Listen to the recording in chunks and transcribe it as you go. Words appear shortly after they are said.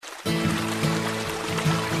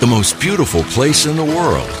the most beautiful place in the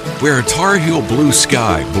world, where a Tar Heel blue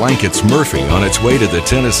sky blankets Murphy on its way to the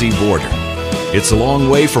Tennessee border. It's a long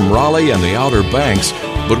way from Raleigh and the Outer Banks,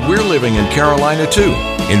 but we're living in Carolina too.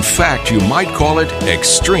 In fact, you might call it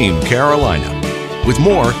Extreme Carolina. With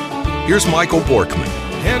more, here's Michael Borkman.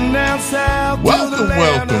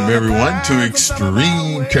 Welcome everyone to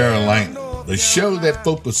Extreme Carolina, the show that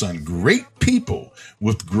focuses on great people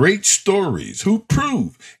with great stories who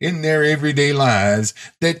prove in their everyday lives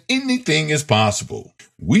that anything is possible.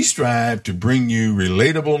 We strive to bring you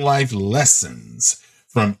relatable life lessons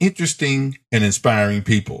from interesting and inspiring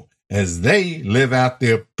people as they live out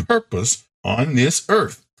their purpose on this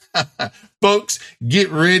earth. Folks, get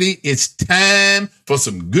ready. It's time for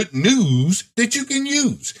some good news that you can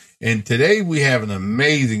use. And today we have an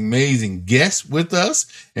amazing guest with us,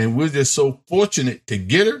 and we're just so fortunate to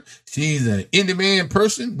get her. She's an in-demand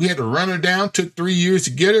person. We had to run her down. Took 3 years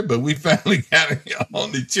to get her, but we finally got her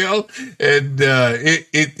on the show. And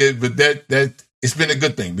it's been a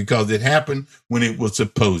good thing because it happened when it was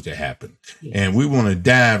supposed to happen. Yes. And we want to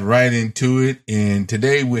dive right into it. And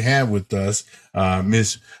today we have with us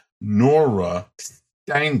Miss Nora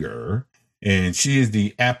Stanger, and she is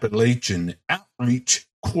the Appalachian Outreach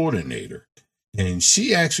Coordinator. And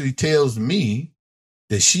she actually tells me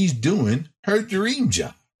that she's doing her dream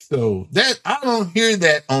job. So that I don't hear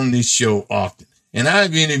that on this show often. And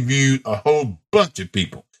I've interviewed a whole bunch of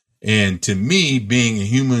people. And to me, being a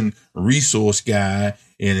human resource guy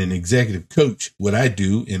and an executive coach, what I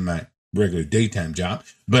do in my regular daytime job,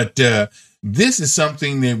 but this is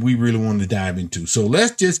something that we really want to dive into. So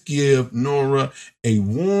let's just give Nora a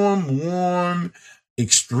warm,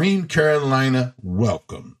 Extreme Carolina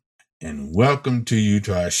welcome. And welcome to you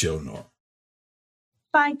to our show, Nora.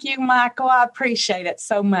 Thank you, Michael. I appreciate it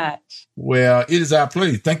so much. Well, it is our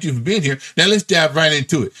pleasure. Thank you for being here. Now let's dive right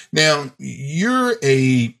into it. Now, you're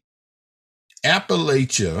a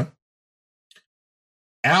Appalachia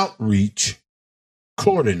Outreach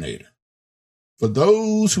Coordinator. For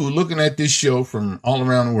those who are looking at this show from all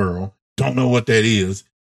around the world, don't know what that is,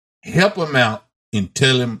 help them out and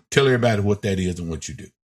tell everybody what that is and what you do.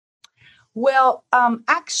 Well,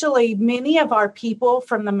 actually, many of our people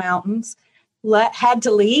from the mountains had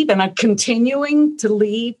to leave and are continuing to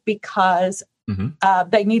leave because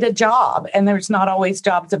they need a job and there's not always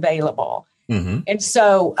jobs available. Mm-hmm. And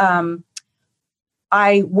so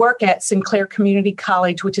I work at Sinclair Community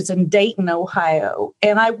College, which is in Dayton, Ohio,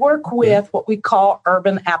 and I work with what we call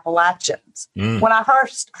urban Appalachians. When I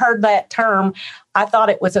first heard that term, I thought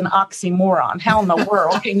it was an oxymoron. How in the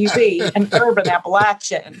world can you be an urban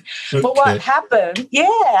Appalachian? Okay. But what happened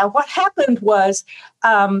was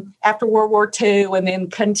after World War II and then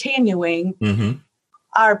continuing,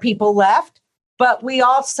 our people left, but we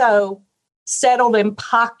also settled in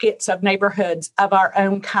pockets of neighborhoods of our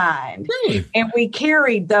own kind. Really? And we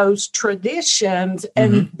carried those traditions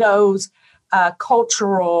and those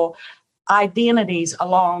cultural identities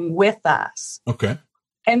along with us. Okay.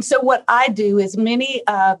 And so what I do is many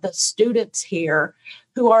of the students here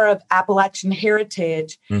who are of Appalachian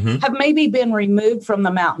heritage have maybe been removed from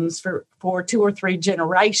the mountains for 2 or 3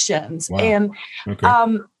 generations. Wow. And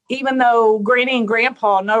even though Granny and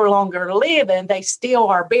Grandpa no longer live and they still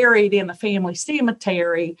are buried in the family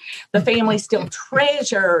cemetery, the family still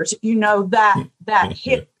treasures, that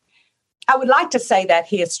hit. I would like to say that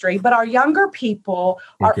history, but our younger people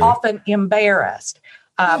are often embarrassed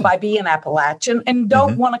by being Appalachian and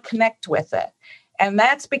don't want to connect with it. And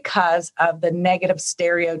that's because of the negative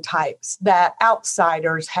stereotypes that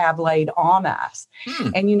outsiders have laid on us.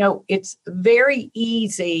 And, it's very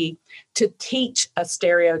easy to teach a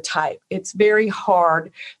stereotype. It's very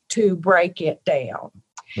hard to break it down.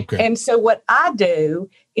 Okay. And so what I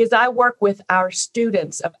do is I work with our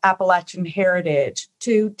students of Appalachian heritage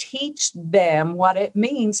to teach them what it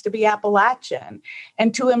means to be Appalachian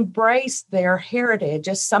and to embrace their heritage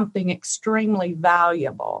as something extremely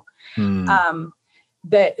valuable.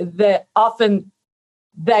 That often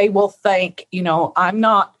they will think, I'm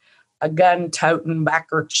not a gun-toting,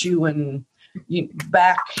 backer-chewing,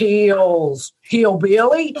 back heels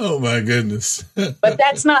hillbilly. Oh, my goodness. But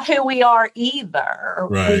that's not who we are either.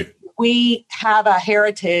 Right. We have a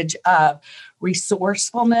heritage of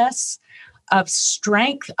resourcefulness, of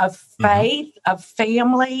strength, of faith, of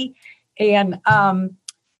family. And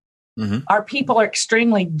our people are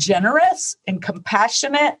extremely generous and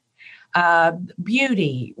compassionate.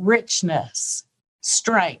 Beauty, richness,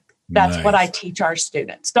 strength. That's what I teach our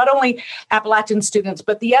students. Not only Appalachian students,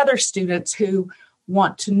 but the other students who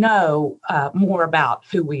want to know more about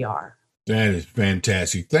who we are. That is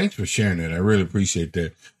fantastic. Thanks for sharing that. I really appreciate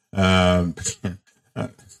that.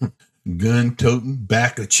 gun toting,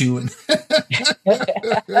 backer chewing.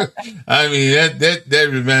 I mean, that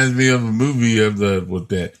reminds me of a movie of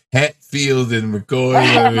that Hatfield and McCoy.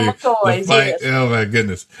 I mean, the fight. Yes. Oh my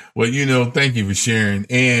goodness. Well, thank you for sharing.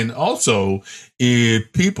 And also,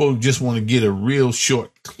 if people just want to get a real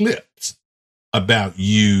short clips about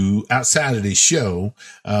you outside of the show,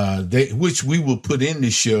 which we will put in the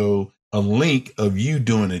show, a link of you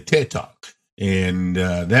doing a TED Talk. And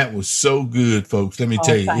that was so good, folks. Let me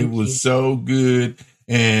tell you, it was so good.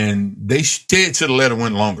 And Ted should have let it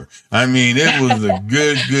went longer. I mean, it was a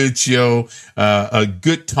good show, a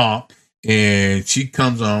good talk. And she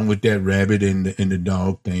comes on with that rabbit and the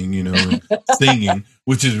dog thing, singing,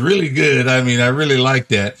 which is really good. I mean, I really like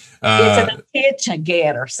that. It's an attention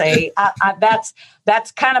getter. See,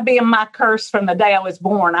 that's kind of been my curse from the day I was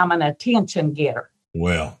born. I'm an attention getter.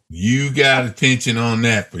 Well, you got attention on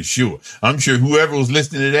that for sure. I'm sure whoever was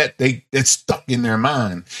listening to that, that's stuck in their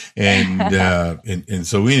mind. And, and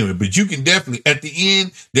so anyway, but you can definitely, at the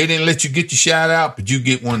end, they didn't let you get your shout out, but you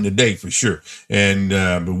get one today for sure. And,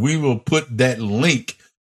 but we will put that link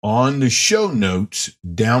on the show notes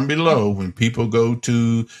down below when people go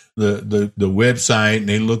to the website and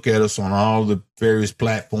they look at us on all the various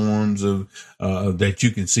platforms of, that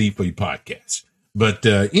you can see for your podcast. But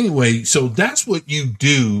anyway, so that's what you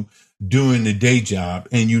do doing the day job,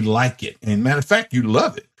 and you like it. And matter of fact, you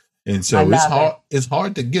love it. And so it's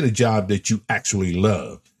hard to get a job that you actually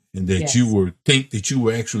love and that you think that you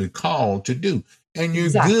were actually called to do. And you're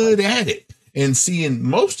good at it. And seeing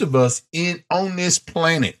most of us on this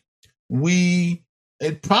planet,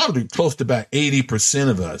 probably close to about 80%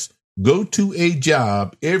 of us go to a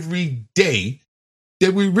job every day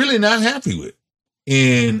that we're really not happy with.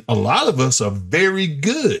 And a lot of us are very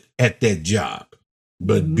good at that job.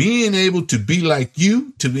 But being able to be like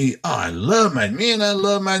you, to be, I love my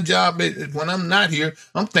job. When I'm not here,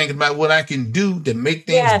 I'm thinking about what I can do to make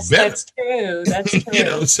things better. That's true. That's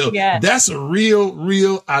true. That's a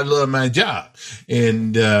real, I love my job.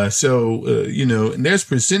 And and there's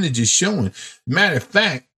percentages showing. Matter of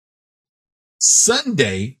fact,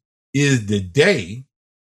 Sunday is the day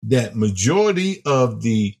that majority of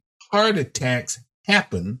the heart attacks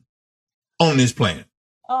happen on this planet.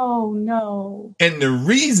 Oh no. And the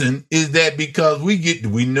reason is that because we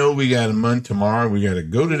know we got a month tomorrow, we got to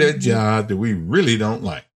go to that job that we really don't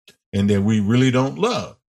like and that we really don't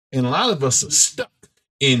love. And a lot of us are stuck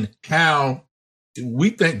in how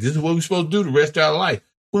we think this is what we're supposed to do the rest of our life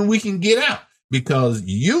when we can get out. Because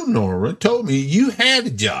you, Nora, told me you had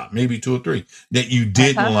a job, maybe 2 or 3, that you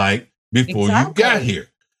didn't like before you got here.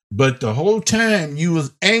 But the whole time you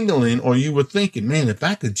was angling, or you were thinking, man, if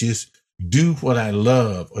I could just do what I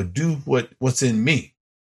love or do what's in me.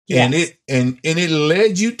 Yes. And it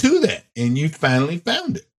led you to that, and you finally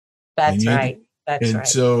found it. That's right.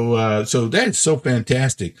 So that's so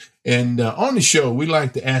fantastic. And on the show, we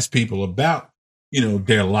like to ask people about,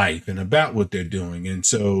 their life and about what they're doing. And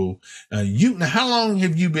so how long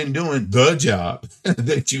have you been doing the job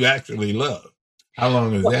that you actually love? How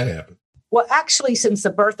long has that happened? Well, actually, since the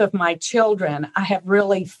birth of my children, I have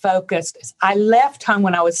really focused. I left home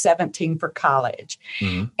when I was 17 for college,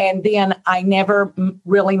 and then I never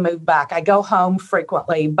really moved back. I go home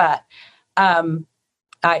frequently, but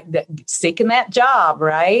seeking that job,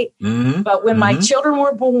 right? But when my children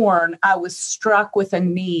were born, I was struck with a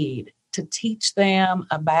need to teach them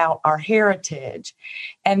about our heritage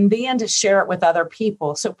and then to share it with other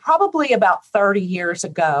people. So probably about 30 years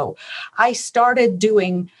ago, I started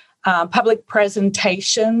doing public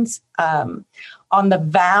presentations on the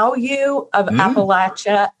value of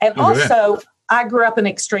Appalachia. And also, I grew up in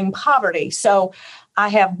extreme poverty. So I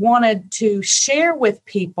have wanted to share with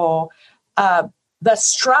people the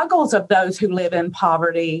struggles of those who live in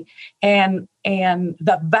poverty and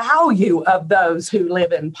the value of those who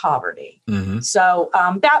live in poverty. So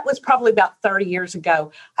that was probably about 30 years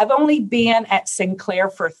ago. I've only been at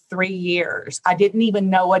Sinclair for 3 years. I didn't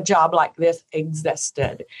even know a job like this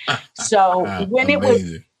existed. So when it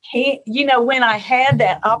was, when I had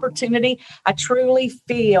that opportunity, I truly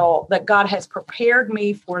feel that God has prepared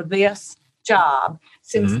me for this job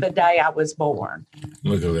since the day I was born.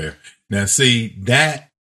 Look at there. Now, see,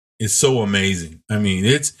 that is so amazing. I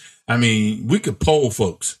mean, we could poll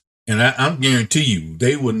folks, and I'm guarantee you,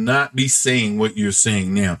 they would not be saying what you're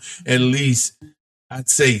saying now. At least I'd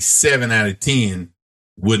say 7 out of 10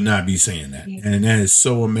 would not be saying that. Yeah. And that is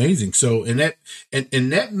so amazing. So, and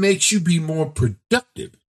that makes you be more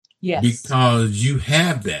productive. Yes. Because you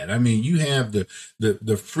have that. I mean, you have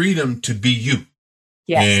the freedom to be you.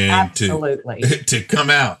 Yes, and absolutely. To come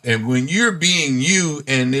out. And when you're being you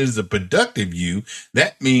and there's a productive you,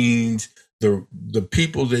 that means the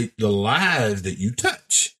people the lives that you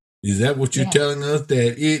touch. Is that what you're telling us?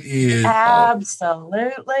 That it is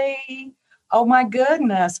absolutely. Oh my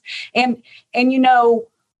goodness. And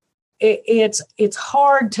it's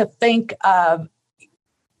hard to think of,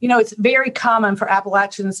 it's very common for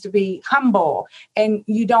Appalachians to be humble, and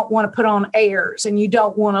you don't want to put on airs, and you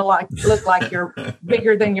don't want to look like you're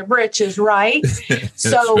bigger than your britches, right?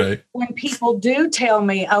 So right. When people do tell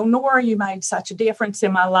me, "Oh, Nora, you made such a difference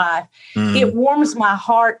in my life," it warms my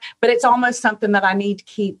heart, but it's almost something that I need to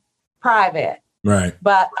keep private. Right.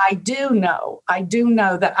 But I do know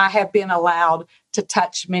that I have been allowed to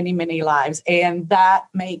touch many, many lives, and that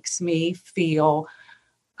makes me feel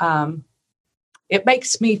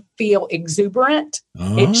exuberant.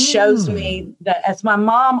 Oh. It shows me that, as my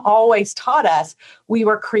mom always taught us, we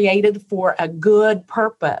were created for a good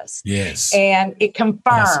purpose. Yes. And it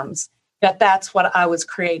confirms that that's what I was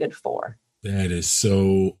created for. That is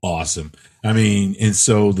so awesome. I mean, and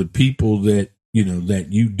so the people that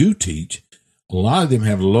you do teach, a lot of them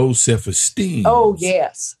have low self-esteem. Oh,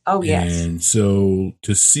 yes. And so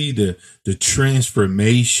to see the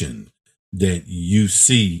transformation that you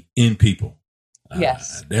see in people,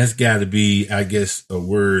 yes, that's got to be, I guess, a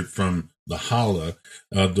word from the holla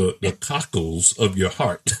of the cockles of your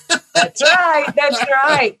heart. That's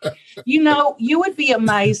right. You would be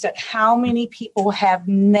amazed at how many people have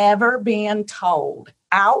never been told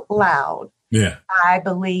out loud, I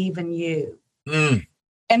believe in you. Mm.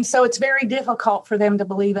 And so it's very difficult for them to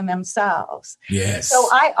believe in themselves. Yes. So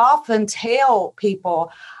I often tell people,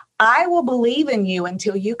 I will believe in you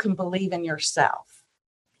until you can believe in yourself.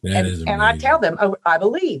 And I tell them, "Oh, I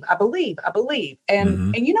believe.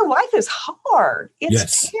 And life is hard.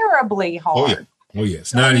 It's terribly hard. Oh yes.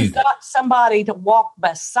 So when you've got somebody to walk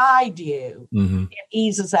beside you, it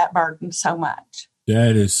eases that burden so much.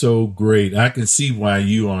 That is so great. I can see why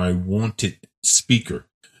you are a wanted speaker.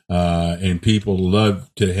 And people love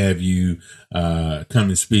to have you come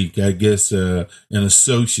and speak. I guess an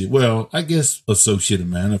associate of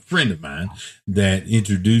mine, a friend of mine that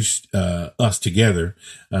introduced us together.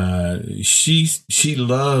 She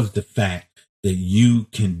loves the fact that you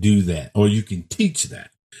can do that, or you can teach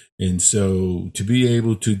that. And so to be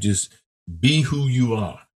able to just be who you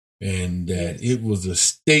are, and that it was a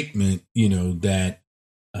statement, that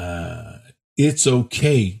it's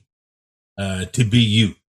okay to be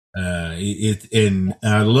you. And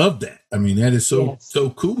I love that. I mean, that is so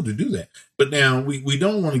cool to do that. But now we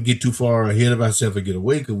don't want to get too far ahead of ourselves and get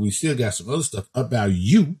away, because we still got some other stuff about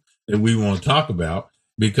you that we want to talk about,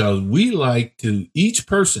 because we like to, each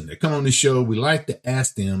person that come on the show, we like to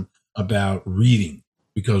ask them about reading,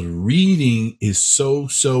 because reading is so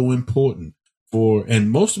important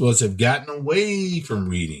and most of us have gotten away from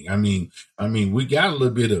reading. I mean, we got a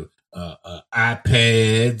little bit of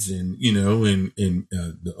iPads and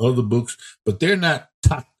the other books, but they're not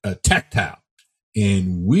tactile.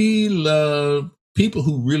 And we love people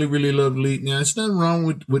who really, really love reading. Now, there's nothing wrong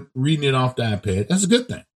with reading it off the iPad. That's a good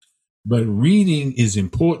thing. But reading is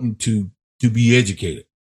important to be educated.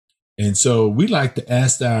 And so we like to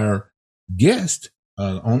ask our guest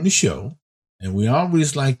on the show, and we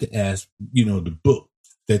always like to ask, the book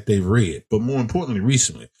that they've read, but more importantly,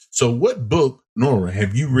 recently. So what book, Nora,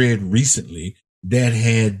 have you read recently that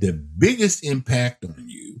had the biggest impact on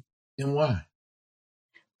you, and why?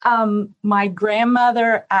 My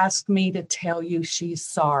grandmother asked me to tell you she's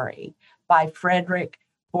sorry, by Frederick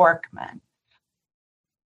Borkman.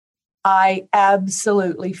 I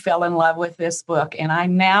absolutely fell in love with this book, and I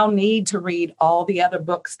now need to read all the other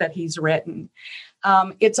books that he's written.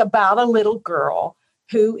 It's about a little girl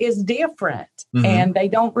who is different, and they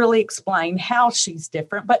don't really explain how she's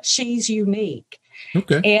different, but she's unique.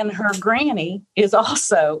 Okay. And her granny is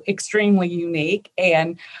also extremely unique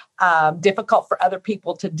and difficult for other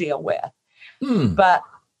people to deal with. But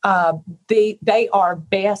they are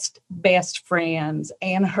best friends,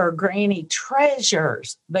 and her granny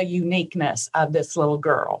treasures the uniqueness of this little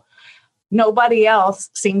girl. Nobody else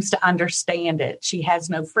seems to understand it. She has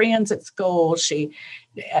no friends at school.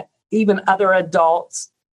 Even other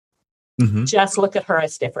adults just look at her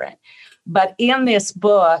as different. But in this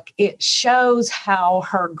book, it shows how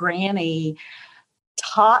her granny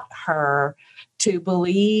taught her to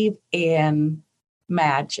believe in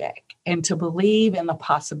magic, and to believe in the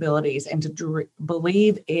possibilities, and to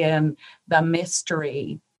believe in the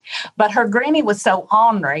mystery. But her granny was so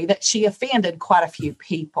ornery that she offended quite a few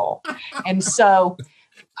people. And so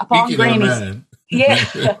upon Granny's...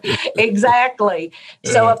 Yeah, exactly.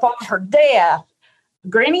 So upon her death,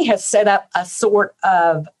 Granny has set up a sort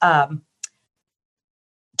of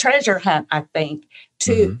treasure hunt, I think,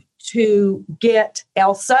 to get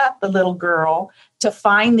Elsa, the little girl, to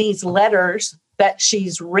find these letters that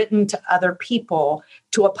she's written to other people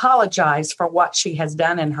to apologize for what she has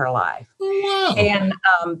done in her life. Wow. And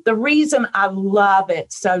the reason I love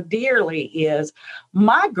it so dearly is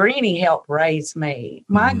my granny helped raise me.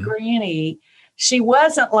 My granny, she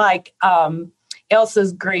wasn't like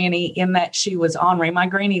Elsa's granny in that she was ornery. My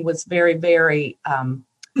granny was very, very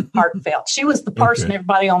heartfelt. She was the person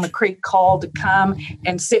everybody on the creek called to come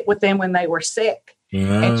and sit with them when they were sick.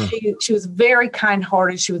 And she was very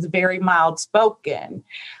kind-hearted. She was very mild-spoken.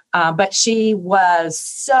 But she was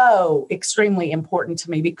so extremely important to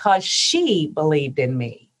me because she believed in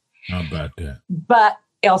me. How about that? But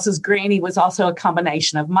Elsa's granny was also a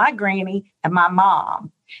combination of my granny and my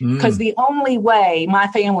mom. Because the only way my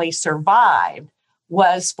family survived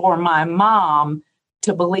was for my mom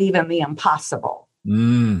to believe in the impossible.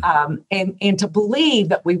 And to believe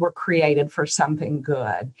that we were created for something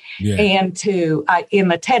good. Yeah. And in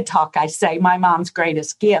the TED Talk, I say my mom's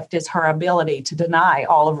greatest gift is her ability to deny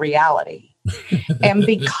all of reality. And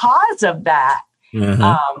because of that,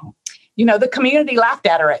 the community laughed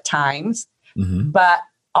at her at times, but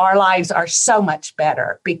our lives are so much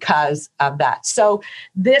better because of that. So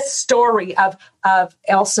this story of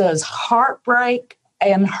Elsa's heartbreak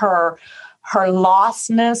and her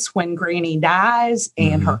lostness when Granny dies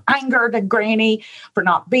and her anger to Granny for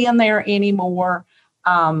not being there anymore.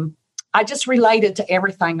 I just related to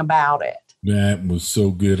everything about it. That was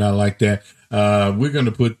so good. I like that. We're going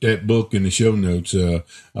to put that book in the show notes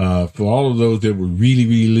for all of those that were really,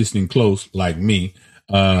 really listening close, like me.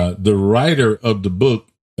 The writer of the book,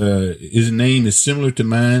 his name is similar to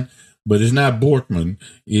mine, but it's not Borkman.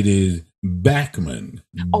 It is Backman.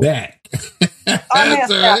 Back. I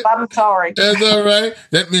messed up. I'm sorry. That's all right.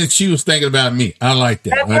 That means she was thinking about me. I like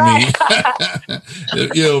that.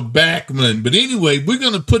 Backman. But anyway, we're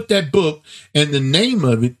going to put that book and the name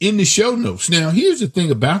of it in the show notes. Now, here's the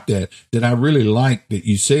thing about that I really like that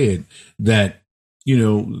you said that,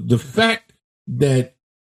 the fact that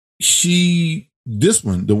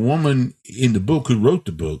the woman in the book who wrote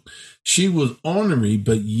the book, she was ornery,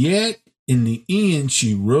 but yet in the end,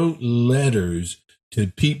 she wrote letters to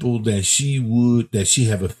people that she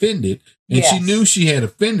have offended. And she knew she had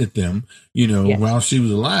offended them, while she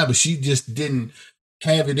was alive, but she just didn't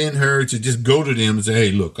have it in her to just go to them and say,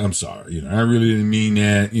 hey, look, I'm sorry. I really didn't mean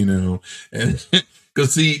that, and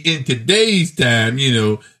because see, in today's time,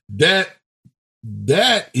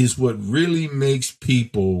 that is what really makes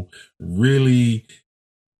people really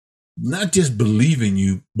not just believe in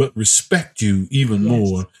you, but respect you even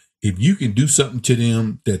more. If you can do something to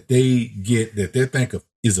them that they think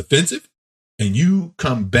is offensive, and you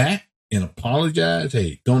come back and apologize,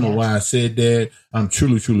 hey, don't know why I said that. I'm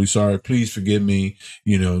truly, truly sorry. Please forgive me.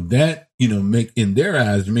 Make in their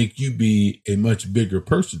eyes make you be a much bigger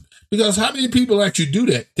person. Because how many people actually do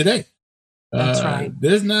that today? That's right.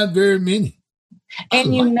 There's not very many.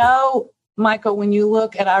 And Michael, when you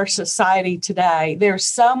look at our society today, there's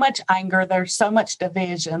so much anger, there's so much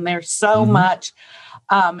division, there's so much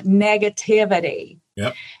negativity.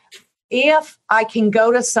 Yep. If I can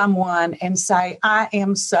go to someone and say, I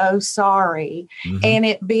am so sorry, and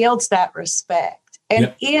it builds that respect.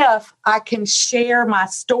 And if I can share my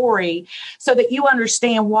story so that you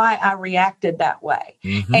understand why I reacted that way,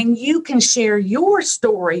 and you can share your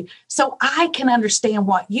story so I can understand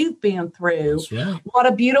what you've been through, what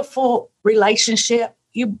a beautiful relationship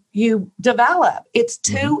you develop. It's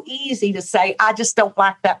too easy to say, I just don't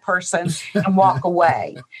like that person and walk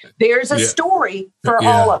away. There's a story for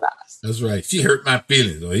all of us. That's right. She hurt my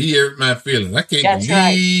feelings, or he hurt my feelings. I can't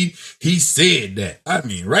believe he said that. I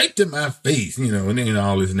mean, right to my face, and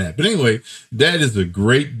all this and that. But anyway, that is a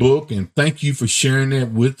great book, and thank you for sharing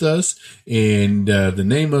that with us. And the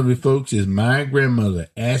name of it, folks, is My Grandmother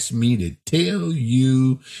Asked Me to Tell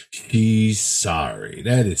You She's Sorry.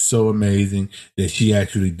 That is so amazing that she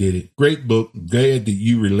actually did it. Great book. Glad that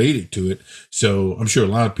you related to it. So I'm sure a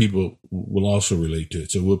lot of people will also relate to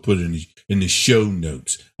it. So we'll put it in the show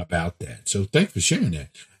notes about that. So thanks for sharing that.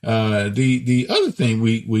 The other thing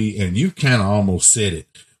we and you kind of almost said it.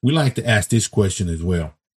 We like to ask this question as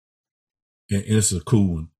well. And it's a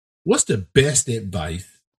cool one. What's the best advice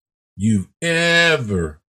you've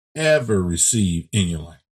ever received in your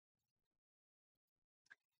life?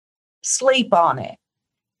 Sleep on it.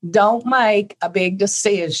 Don't make a big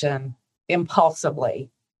decision impulsively.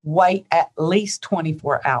 Wait at least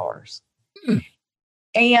 24 hours.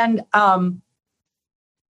 And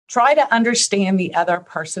try to understand the other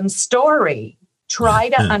person's story. Try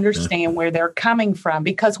to understand where they're coming from,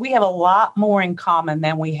 because we have a lot more in common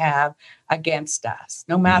than we have against us,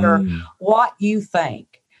 no matter what you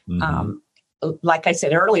think. Like I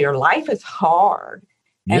said earlier, life is hard.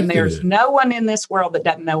 And there's no one in this world that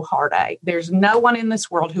doesn't know heartache. There's no one in this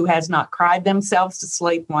world who has not cried themselves to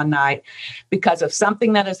sleep one night because of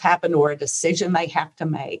something that has happened or a decision they have to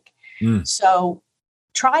make. So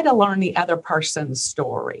try to learn the other person's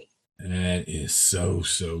story. That is so,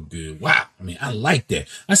 so good. Wow. I mean, I like that.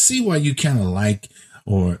 I see why you kind of like,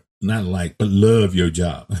 or not like, but love your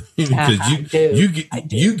job. Because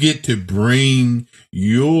you get to bring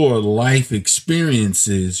your life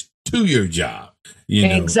experiences to your job.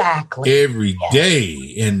 Exactly. Every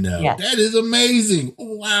day. And that is amazing.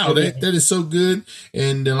 Wow. That is so good.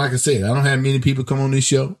 And like I said, I don't have many people come on this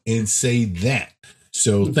show and say that.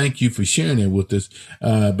 So thank you for sharing it with us.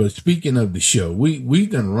 But speaking of the show, we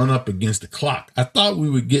done run up against the clock. I thought we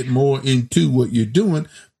would get more into what you're doing,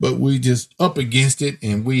 but we just up against it,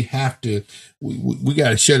 and we have to, we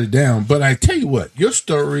got to shut it down. But I tell you what, your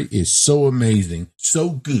story is so amazing,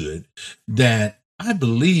 so good, that I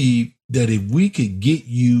believe that if we could get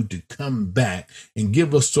you to come back and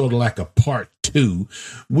give us sort of like a part 2,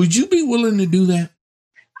 would you be willing to do that?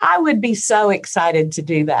 I would be so excited to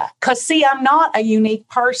do that. Because, see, I'm not a unique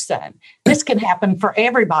person. This can happen for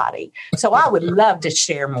everybody. So I would love to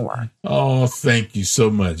share more. Oh, thank you so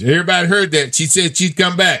much. Everybody heard that. She said she'd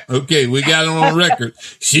come back. Okay, we got it on record.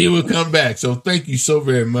 She will come back. So thank you so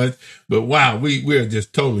very much. But wow, we're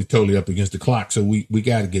just totally up against the clock. So we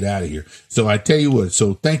got to get out of here. So I tell you what.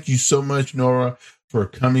 So thank you so much, Nora, for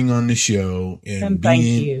coming on the show and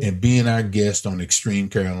being our guest on Extreme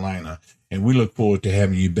Carolina. And we look forward to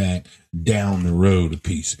having you back down the road a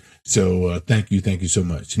piece. So thank you so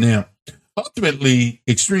much. Now, ultimately,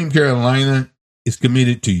 Extreme Carolina is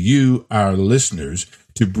committed to you, our listeners,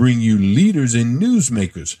 to bring you leaders and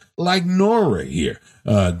newsmakers like Nora here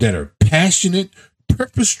that are passionate,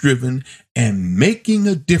 purpose-driven, and making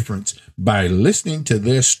a difference. By listening to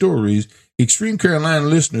their stories, Extreme Carolina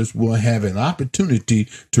listeners will have an opportunity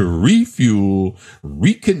to refuel,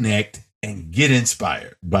 reconnect, and get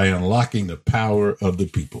inspired by unlocking the power of the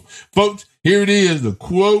people. Folks, here it is, the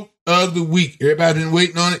quote of the week. Everybody been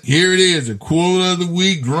waiting on it. Here it is, the quote of the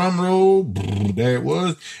week. Drum roll. There it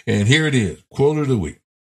was. And here it is, quote of the week.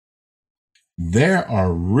 There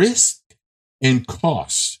are risks and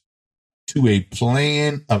costs to a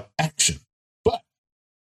plan of action, but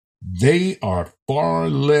they are far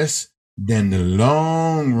less than the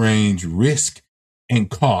long-range risk and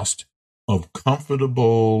cost of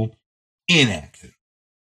comfortable inaction.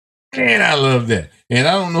 And I love that. And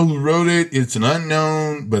I don't know who wrote it. It's an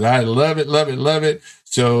unknown, but I love it.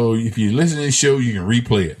 So if you listen to the show, you can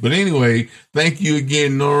replay it. But anyway, thank you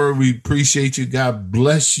again, Nora. We appreciate you. God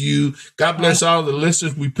bless you. God bless all the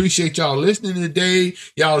listeners. We appreciate y'all listening today.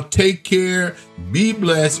 Y'all take care. Be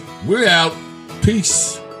blessed. We're out.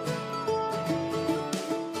 Peace.